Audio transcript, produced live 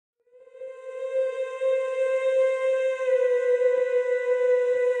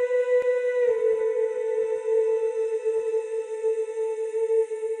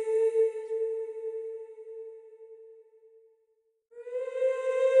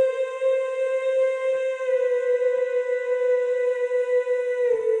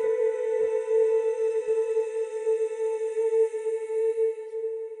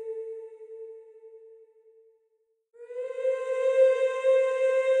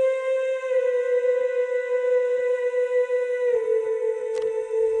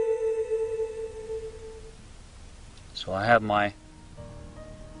So I have my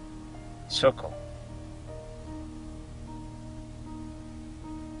circle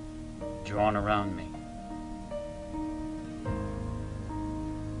drawn around me.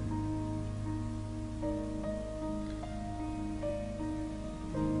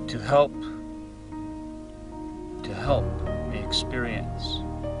 To help me experience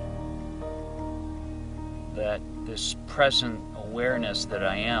that this present awareness that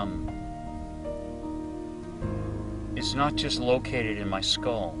I am is not just located in my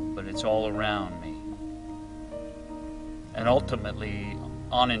skull, but it's all around me. And ultimately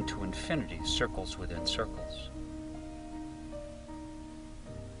on into infinity, circles within circles.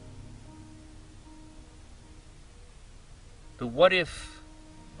 But what if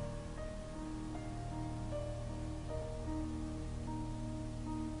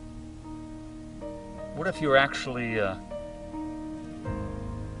you're actually a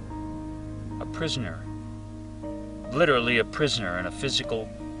prisoner, literally a prisoner in a physical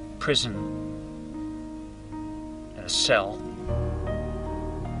prison, in a cell?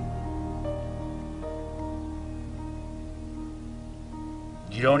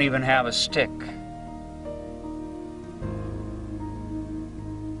 You don't even have a stick.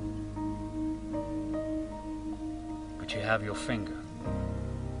 But you have your finger.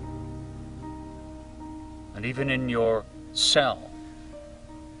 And even in your cell,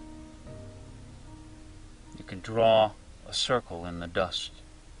 you can draw a circle in the dust.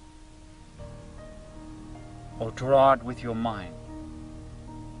 Or draw it with your mind.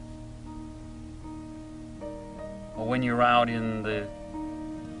 Or when you're out in the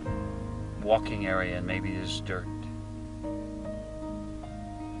walking area and maybe there's dirt.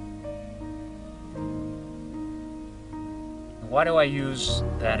 Why do I use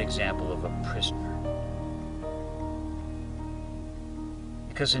that example of a prisoner?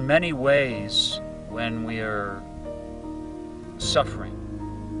 Because in many ways, when we are suffering,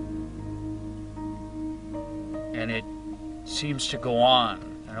 and it seems to go on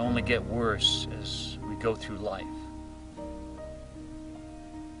and only get worse as we go through life,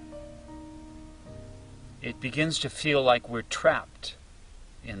 it begins to feel like we're trapped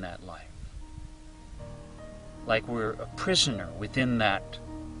in that life. Like we're a prisoner within that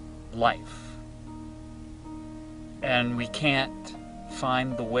life. And we can't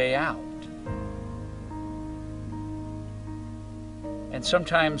find the way out. And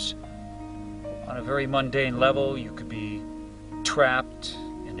sometimes, on a very mundane level, you could be trapped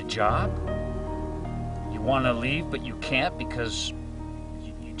in a job. You want to leave, but you can't because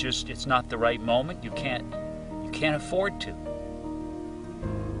it's not the right moment. You can't afford to.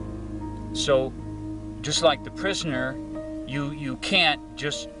 So, just like the prisoner, you can't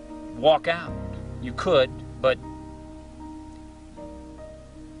just walk out. You could, but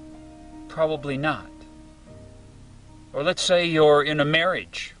probably not. Or let's say you're in a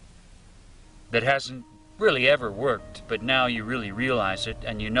marriage that hasn't really ever worked, but now you really realize it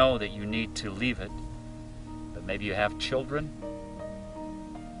and you know that you need to leave it. But maybe you have children.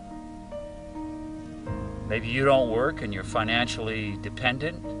 Maybe you don't work and you're financially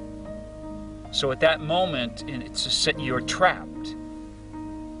dependent. So at that moment, you're trapped.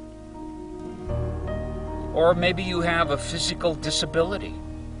 Or maybe you have a physical disability,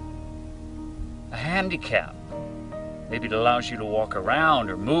 a handicap. Maybe it allows you to walk around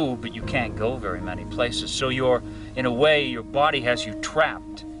or move, but you can't go very many places. So in a way, your body has you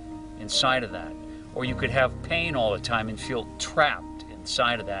trapped inside of that. Or you could have pain all the time and feel trapped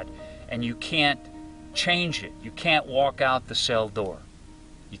inside of that, and you can't change it. You can't walk out the cell door.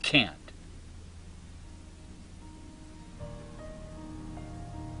 You can't.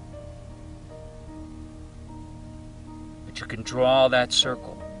 But you can draw that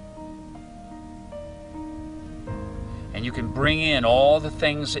circle. And you can bring in all the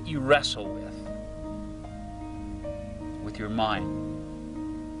things that you wrestle with your mind.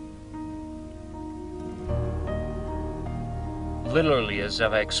 Literally, as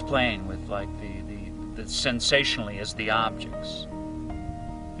I've explained, with like the sensationally as the objects.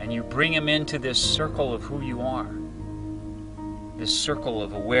 And you bring them into this circle of who you are. This circle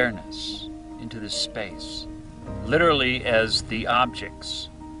of awareness into this space. Literally as the objects.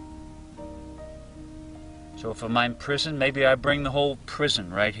 So if I'm in prison, maybe I bring the whole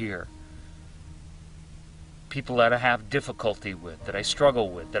prison right here. People that I have difficulty with, that I struggle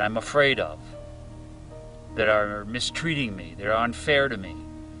with, that I'm afraid of, that are mistreating me, that are unfair to me.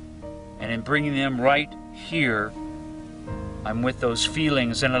 And in bringing them right here, I'm with those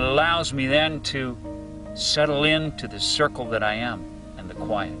feelings, and it allows me then to settle into the circle that I am and the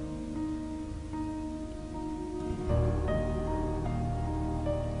quiet.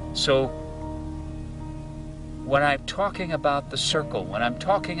 So when I'm talking about the circle, when I'm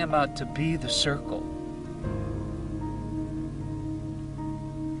talking about to be the circle,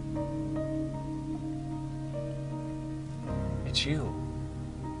 it's you.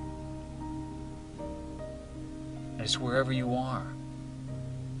 It's wherever you are.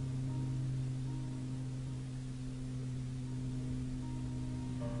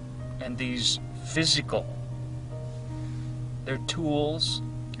 And these physical, they're tools,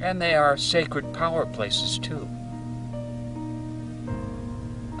 and they are sacred power places too.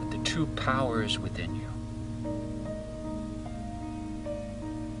 But the true power is within you.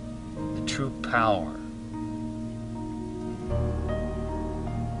 The true power,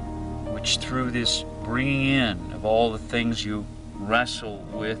 which through this bringing in of all the things you wrestle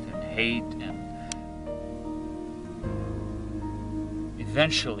with and hate and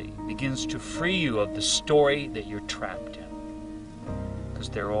eventually begins to free you of the story that you're trapped in. Because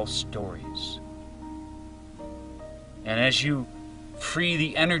they're all stories. And as you free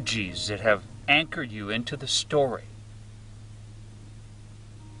the energies that have anchored you into the story,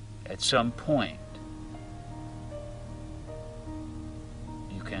 at some point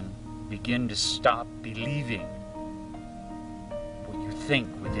you can begin to stop believing what you think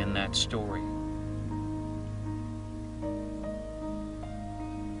within that story.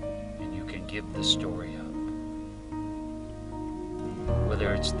 Give the story up.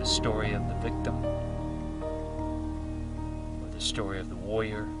 Whether it's the story of the victim, or the story of the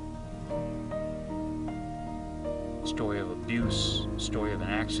warrior, story of abuse, story of an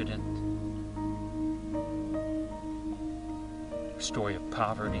accident, story of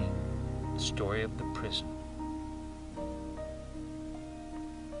poverty, story of the prison.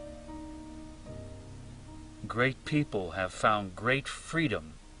 Great people have found great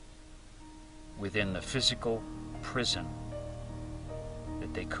freedom within the physical prison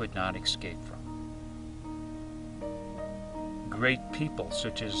that they could not escape from. Great people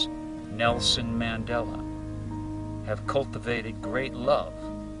such as Nelson Mandela have cultivated great love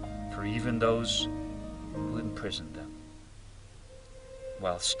for even those who imprisoned them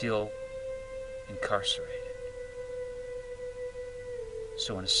while still incarcerated.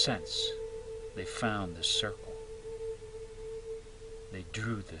 So in a sense, they found this circle. They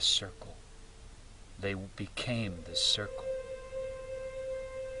drew this circle. They became this circle.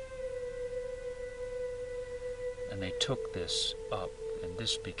 And they took this up, and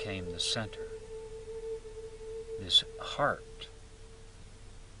this became the center. This heart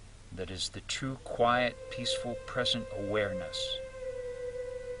that is the true, quiet, peaceful, present awareness